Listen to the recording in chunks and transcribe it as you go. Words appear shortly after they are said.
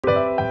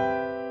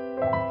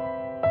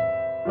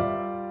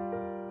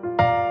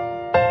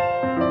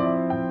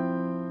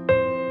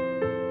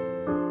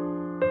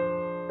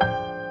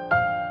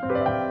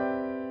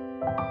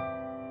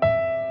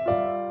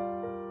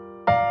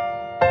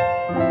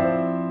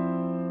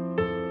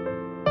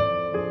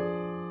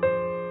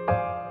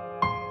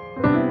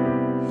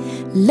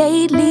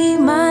Lately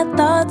my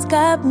thoughts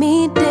got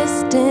me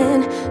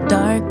distant.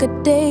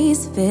 Darker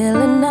days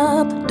filling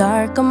up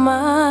darker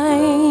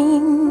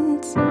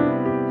minds.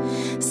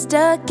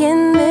 Stuck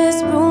in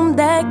this room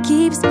that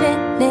keeps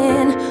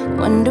spinning,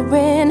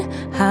 wondering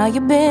how you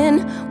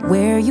been,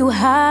 where you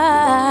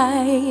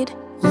hide.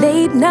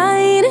 Late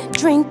night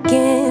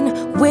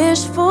drinking,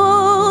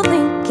 wishful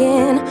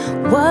thinking,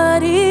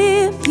 what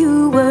if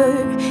you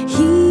were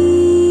here?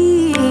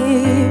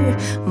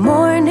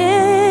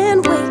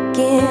 Morning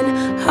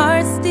waking,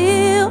 heart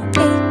still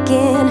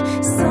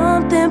aching,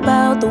 something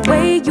about the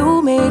way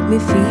you make me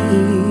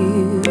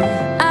feel.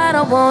 I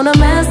don't wanna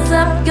mess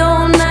up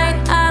your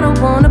night, I don't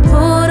wanna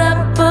put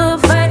up a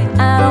fight,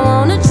 I don't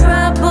wanna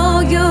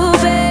trouble you,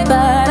 babe,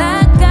 but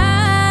I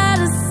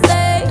gotta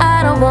say,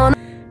 I don't wanna.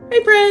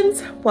 Hey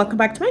friends, welcome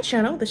back to my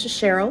channel. This is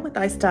Cheryl with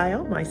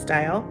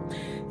iStyle.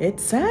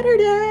 It's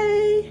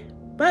Saturday,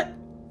 but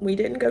we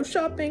didn't go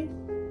shopping.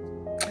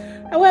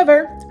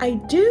 However, I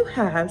do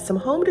have some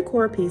home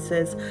decor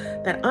pieces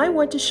that I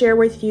want to share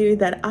with you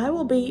that I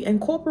will be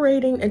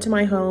incorporating into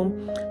my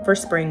home for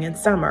spring and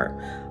summer.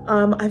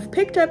 I've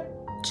picked up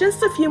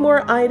just a few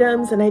more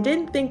items and I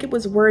didn't think it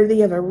was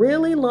worthy of a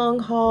really long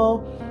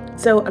haul.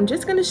 So I'm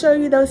just going to show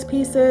you those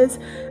pieces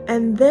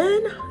and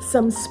then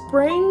some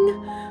spring,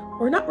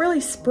 or not really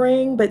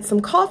spring, but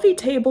some coffee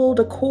table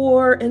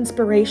decor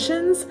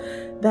inspirations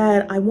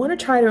that I want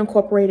to try to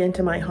incorporate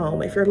into my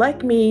home. If you're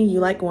like me, you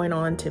like going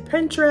on to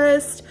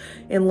Pinterest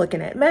and looking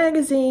at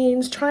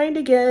magazines, trying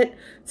to get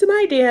some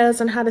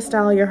ideas on how to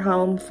style your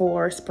home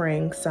for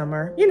spring,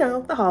 summer, you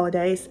know, the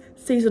holidays,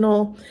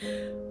 seasonal,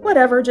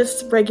 whatever,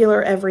 just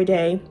regular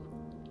everyday.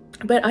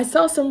 But I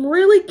saw some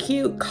really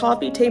cute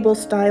coffee table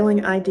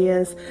styling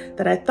ideas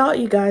that I thought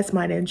you guys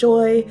might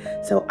enjoy,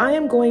 so I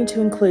am going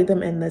to include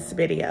them in this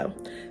video.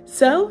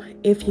 So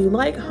if you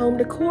like home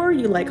decor,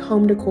 you like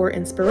home decor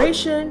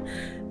inspiration,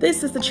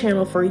 this is the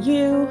channel for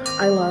you.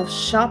 I love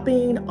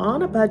shopping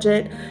on a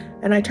budget,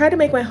 and I try to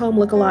make my home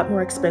look a lot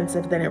more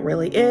expensive than it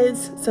really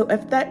is. So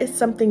if that is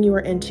something you are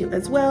into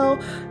as well,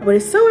 I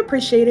would so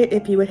appreciate it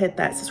if you would hit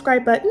that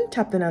subscribe button,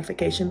 tap the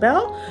notification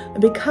bell,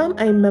 and become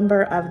a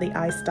member of the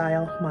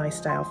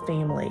iStyle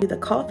family. The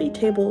coffee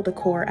table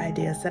decor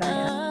ideas that I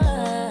have.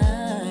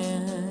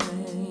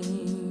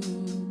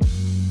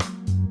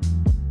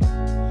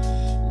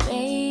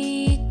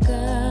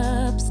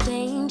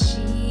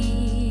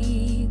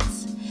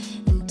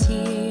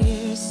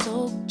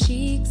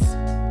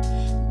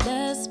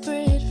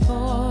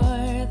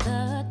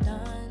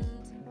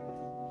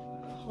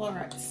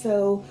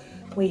 So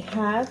we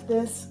have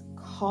this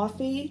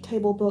coffee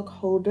table book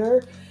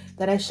holder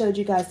that I showed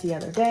you guys the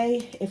other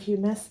day. If you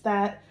missed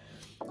that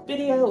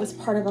video, it was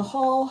part of a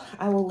haul.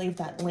 I will leave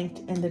that linked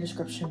in the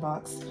description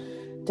box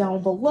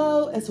down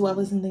below, as well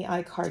as in the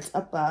iCards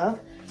above.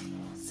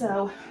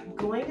 So I'm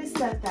going to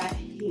set that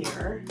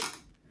here.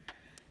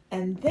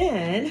 And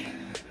then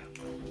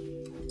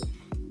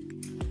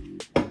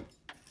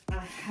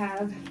I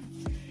have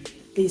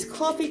these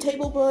coffee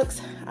table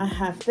books. I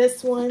have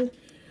this one.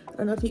 I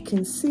don't know if you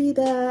can see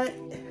that.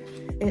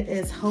 It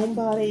is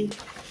Homebody.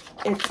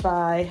 It's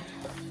by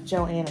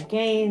Joanna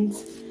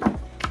Gaines.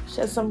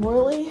 She has some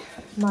really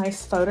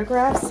nice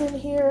photographs in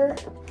here.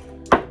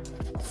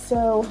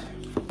 So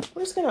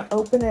we're just gonna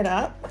open it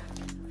up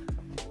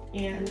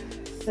and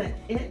set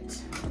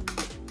it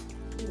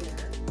here.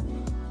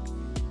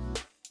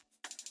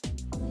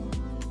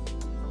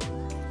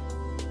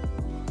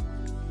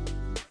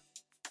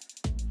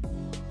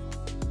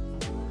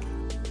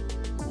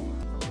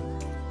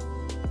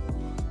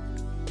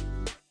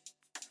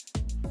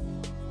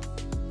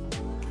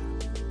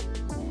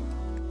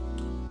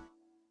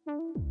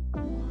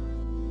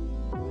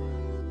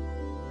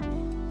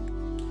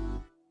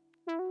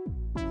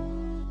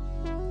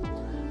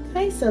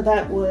 Okay, so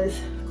that was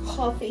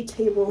coffee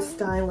table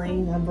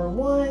styling number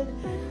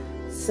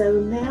 1. So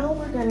now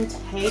we're going to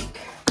take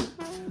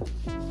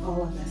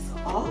all of this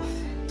off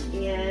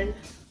and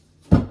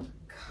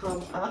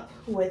come up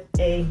with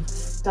a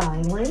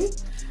styling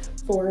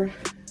for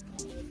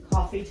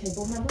coffee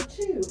table number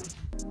 2.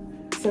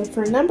 So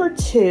for number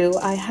 2,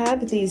 I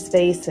have these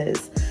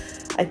vases.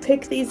 I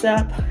picked these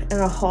up in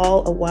a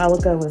haul a while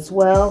ago as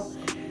well,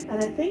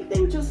 and I think they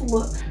would just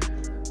look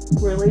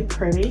really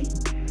pretty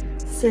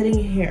sitting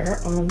here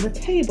on the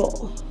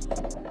table.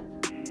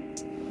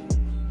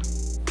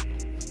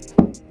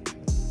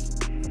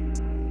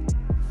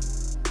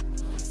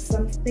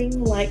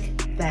 Something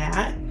like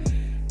that.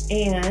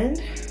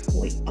 And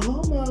we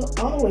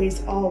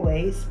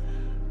always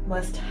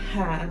must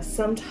have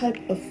some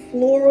type of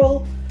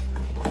floral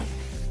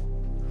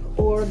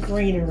or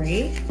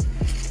greenery.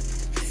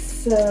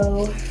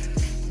 So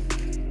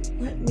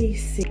let me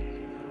see.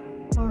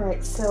 All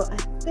right, so I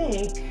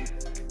think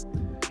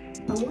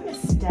I want to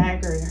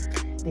stagger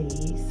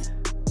these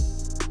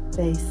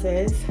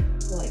vases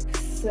like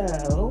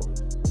so.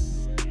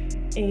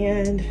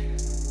 And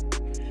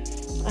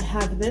I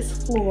have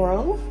this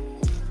floral.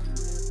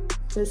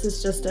 This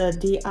is just a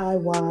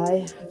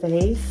DIY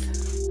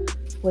vase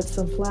with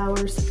some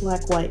flowers,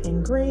 black, white,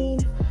 and green.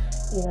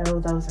 You know,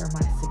 those are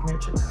my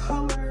signature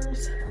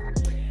colors.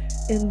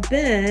 And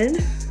then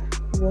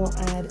we'll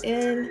add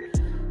in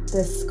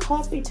this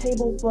coffee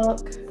table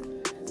book.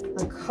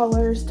 The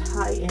colors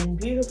tie in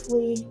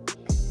beautifully.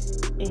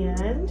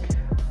 And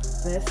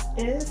this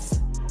is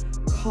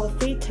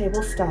Coffee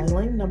Table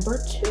Styling number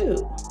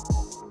 2.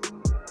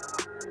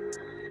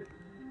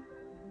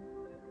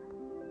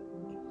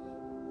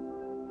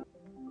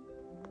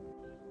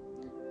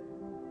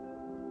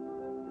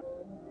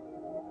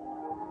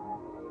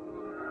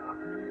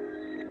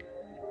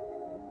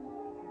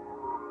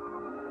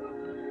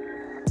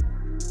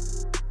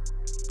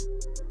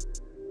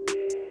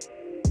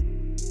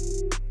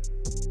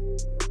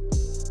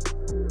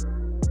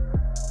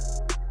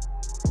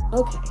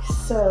 Okay,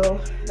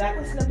 so that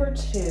was number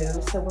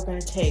 2. So we're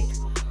going to take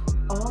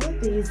all of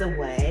these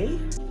away.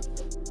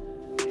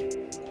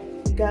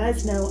 You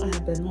guys know I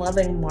have been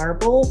loving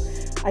marble.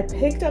 I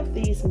picked up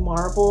these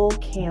marble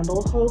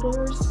candle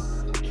holders,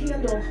 if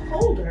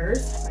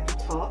I can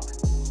talk,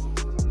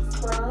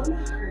 from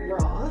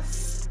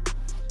Ross.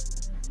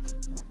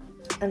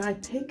 And I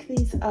picked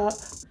these up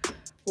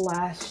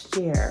last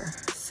year.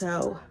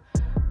 So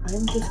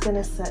I'm just going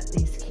to set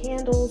these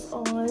candles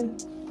on.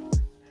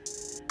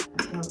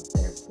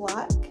 They're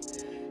black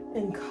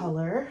in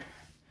color,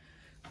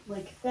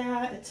 like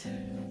that.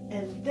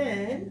 And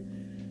then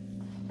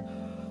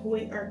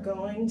we are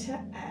going to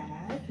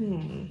add,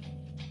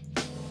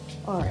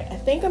 all right, I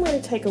think I'm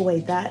going to take away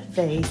that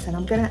vase and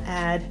I'm going to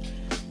add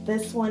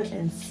this one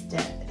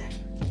instead.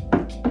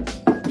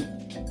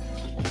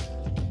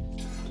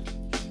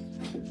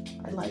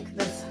 I like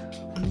this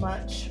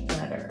much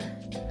better.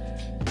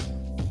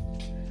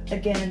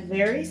 Again,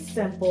 very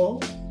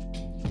simple.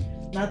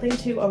 Nothing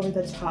too over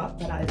the top,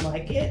 but I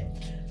like it.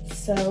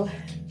 So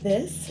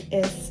this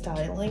is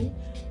styling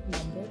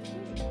number 3.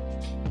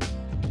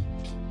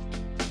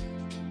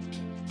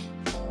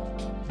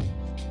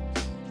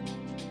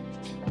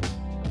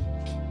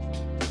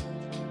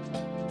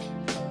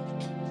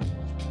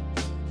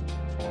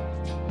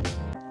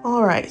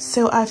 All right,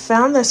 so I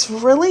found this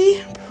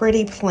really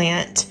pretty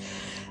plant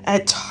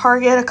at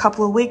Target a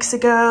couple of weeks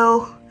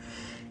ago.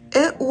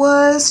 It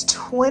was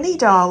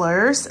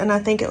 $20, and I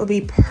think it would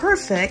be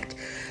perfect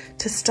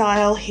to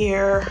style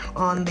here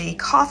on the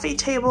coffee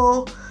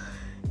table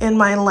in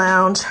my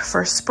lounge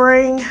for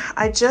spring.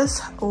 I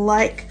just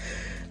like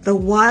the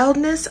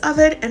wildness of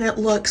it, and it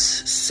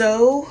looks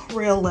so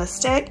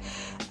realistic.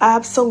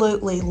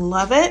 Absolutely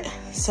love it.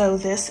 So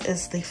this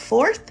is the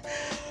 4th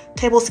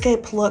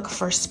tablescape look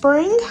for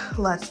spring.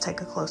 Let's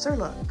take a closer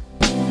look.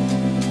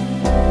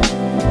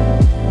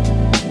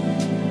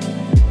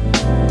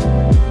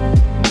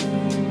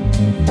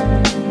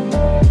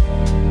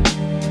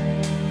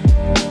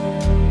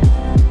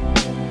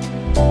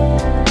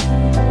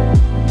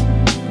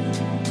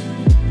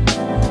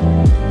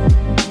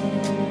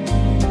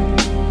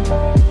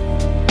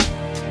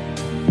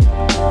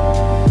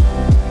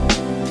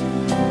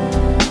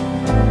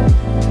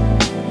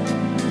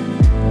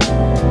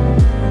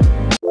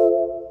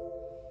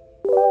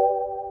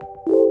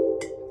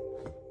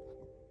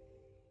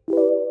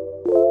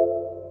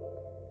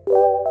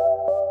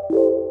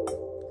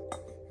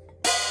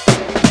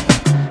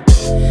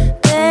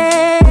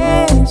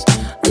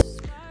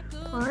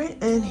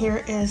 And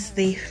here is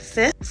the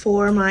 5th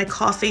for my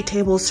coffee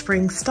table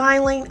spring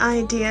styling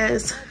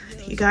ideas.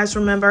 You guys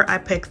remember I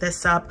picked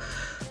this up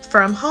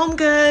from Home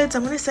Goods.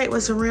 I'm gonna say it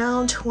was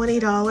around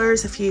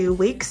 $20 a few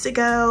weeks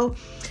ago.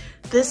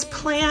 This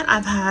plant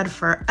I've had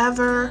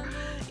forever,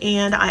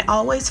 and I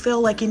always feel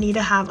like you need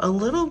to have a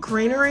little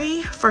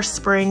greenery for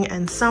spring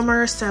and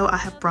summer, so I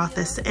have brought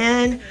this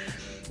in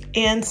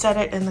and set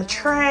it in the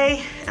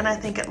tray, and I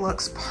think it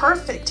looks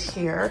perfect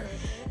here.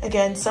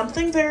 Again,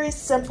 something very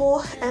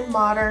simple and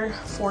modern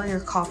for your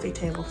coffee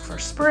table for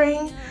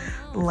spring.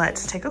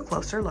 Let's take a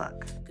closer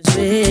look.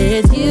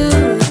 With you,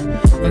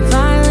 I'm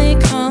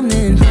finally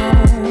coming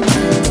home.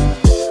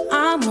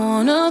 I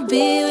wanna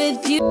be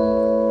with you.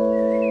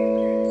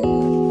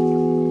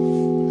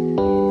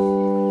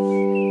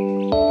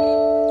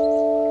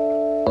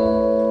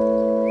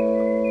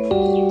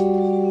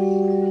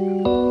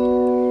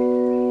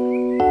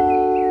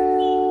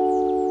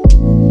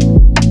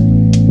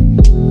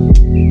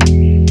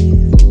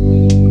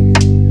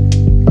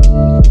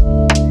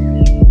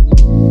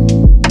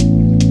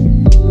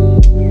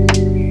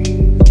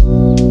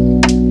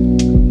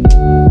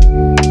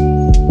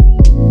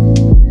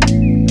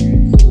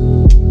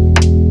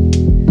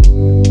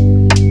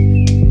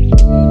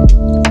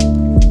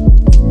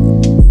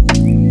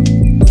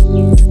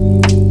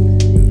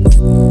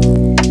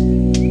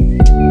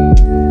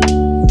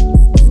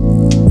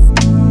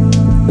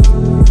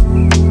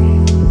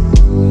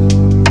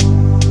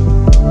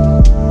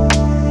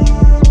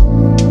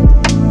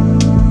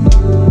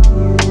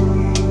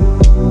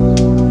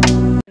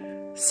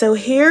 So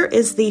here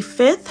is the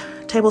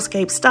 5th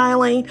tablescape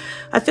styling,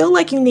 I feel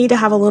like you need to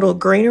have a little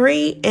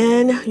greenery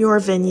in your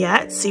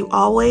vignettes. You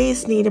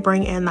always need to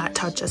bring in that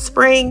touch of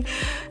spring,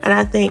 and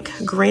I think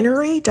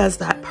greenery does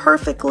that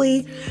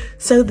perfectly.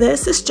 So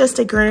this is just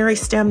a greenery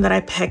stem that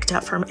I picked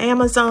up from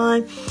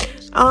Amazon.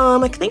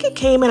 I think it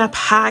came in a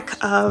pack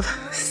of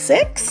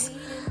 6,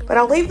 but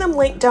I'll leave them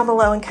linked down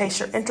below in case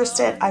you're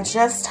interested. I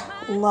just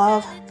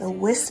love the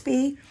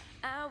wispy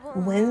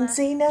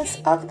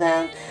whimsiness of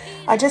them.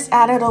 I just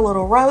added a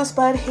little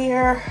rosebud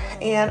here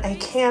and a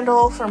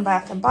candle from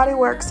Bath & Body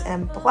Works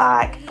in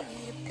black.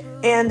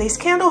 And these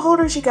candle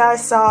holders you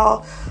guys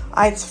saw,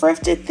 I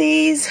thrifted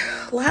these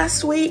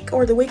last week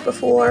or the week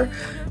before.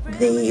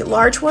 The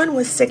large one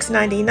was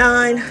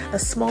 $6.99. The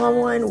small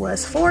one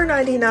was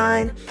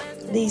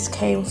 $4.99. These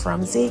came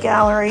from Z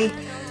Gallery.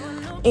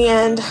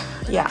 And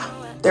yeah,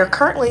 they're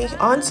currently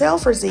on sale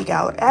for Z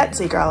Gallery at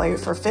Z Gallery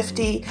for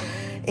 $50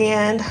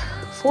 and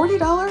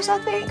 $40, I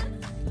think.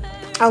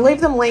 I'll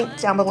leave them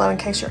linked down below in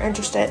case you're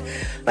interested,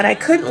 but I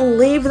couldn't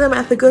leave them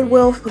at the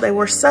Goodwill. They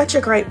were such a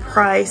great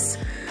price,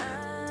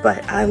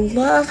 but I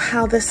love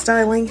how this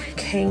styling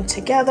came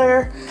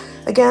together.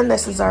 Again,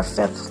 this is our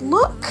 5th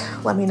look.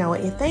 Let me know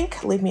what you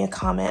think. Leave me a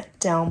comment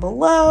down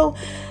below.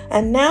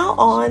 And now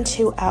on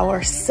to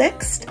our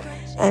 6th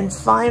and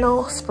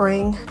final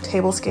spring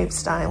tablescape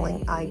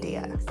styling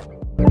idea.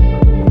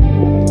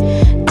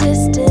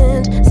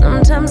 Distant,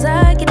 sometimes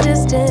I get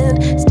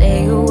distant.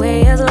 Stay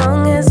away as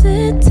long as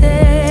it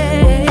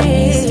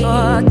takes.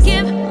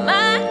 Forgive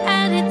my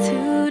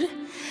attitude.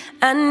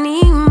 I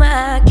need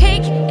my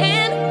cake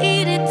and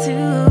eat it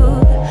too.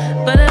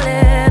 But a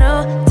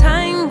little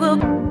time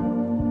will.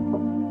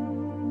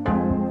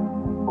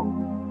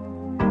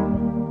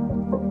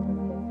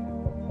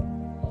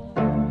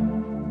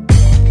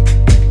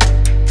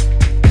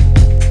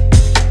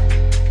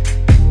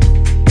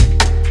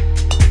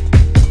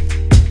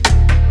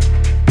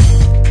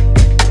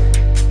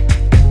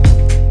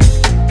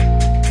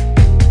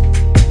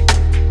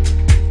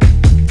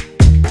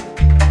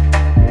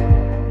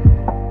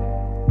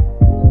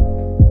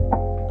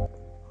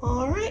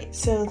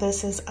 So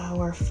this is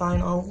our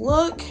final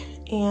look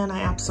and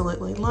I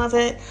absolutely love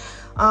it.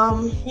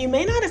 You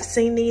may not have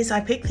seen these. I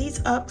picked these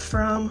up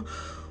from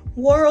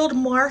World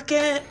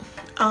Market.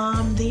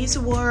 These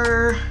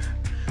were,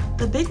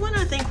 the big one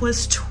I think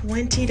was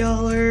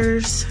 $20,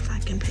 if I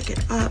can pick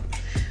it up.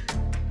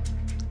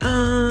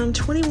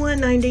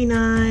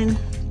 $21.99.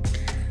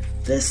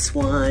 This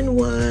one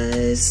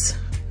was,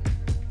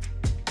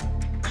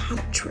 how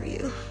much were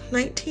you?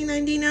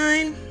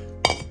 $19.99.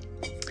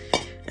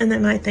 And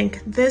then I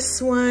think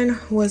this one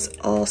was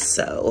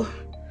also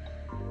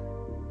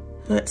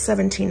at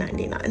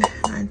 $17.99.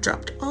 I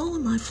dropped all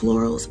of my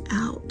florals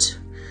out,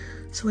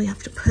 so we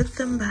have to put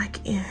them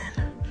back in.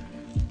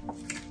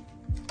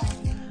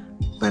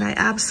 But I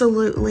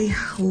absolutely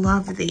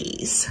love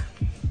these.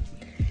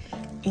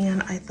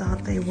 And I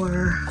thought they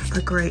were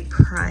a great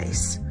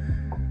price.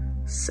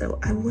 So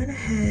I went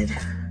ahead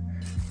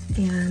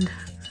and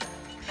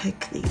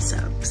picked these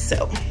up.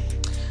 So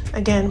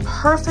again,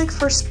 perfect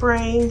for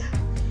spring.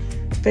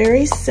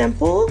 Very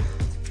simple,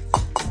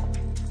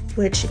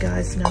 which you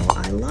guys know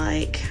I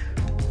like.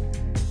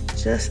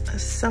 Just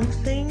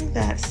something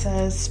that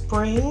says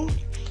spring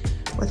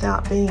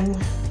without being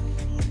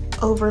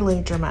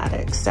overly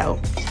dramatic.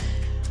 So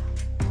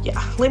yeah,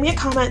 leave me a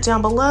comment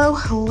down below.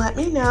 Let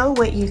me know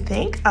what you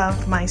think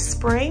of my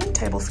spring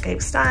tablescape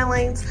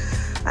stylings.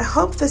 I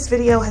hope this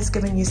video has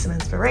given you some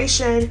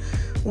inspiration.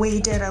 We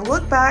did a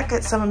look back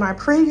at some of my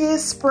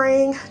previous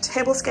spring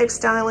tablescape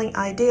styling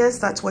ideas.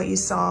 That's what you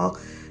saw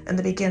in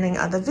the beginning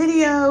of the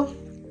video,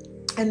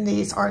 and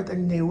these are the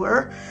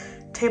newer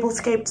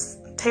tablescape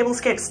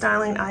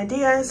styling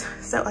ideas.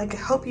 So I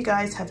hope you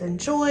guys have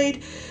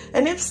enjoyed,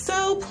 and if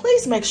so,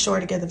 please make sure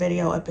to give the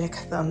video a big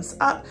thumbs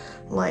up,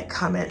 like,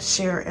 comment,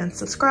 share, and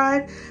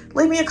subscribe.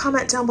 Leave me a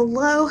comment down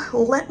below.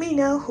 Let me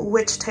know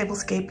which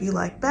tablescape you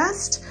like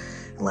best.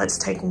 Let's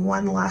take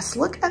one last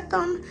look at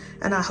them,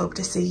 and I hope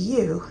to see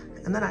you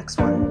in the next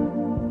one.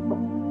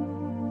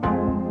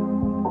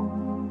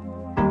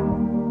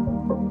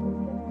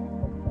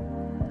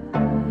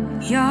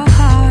 Your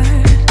heart,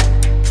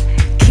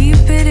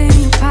 keep it in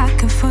your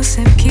pocket for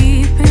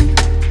safekeeping.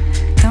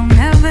 Don't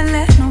ever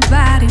let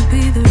nobody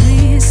be the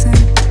reason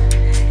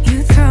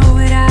you throw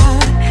it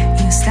out,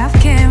 you stop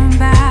caring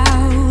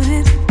about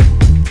it.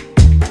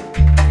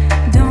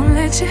 Don't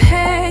let your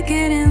hair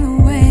get in the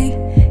way,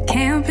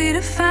 can't be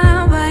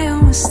defined by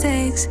your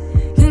mistakes.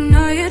 You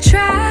know you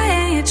try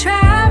and you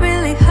try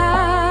really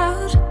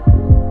hard,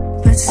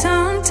 but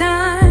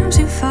sometimes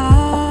you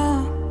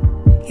fall.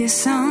 Yeah,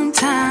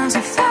 sometimes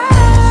you fall.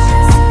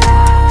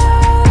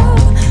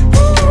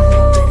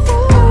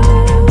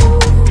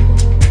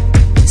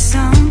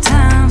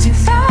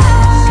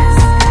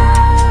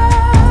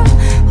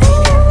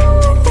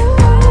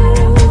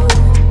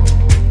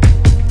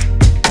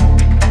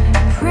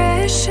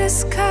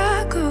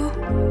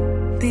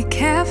 Be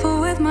careful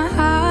with my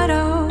heart,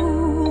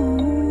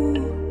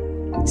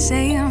 oh.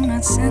 Say I'm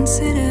not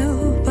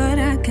sensitive, but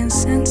I can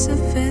sense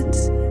if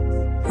it's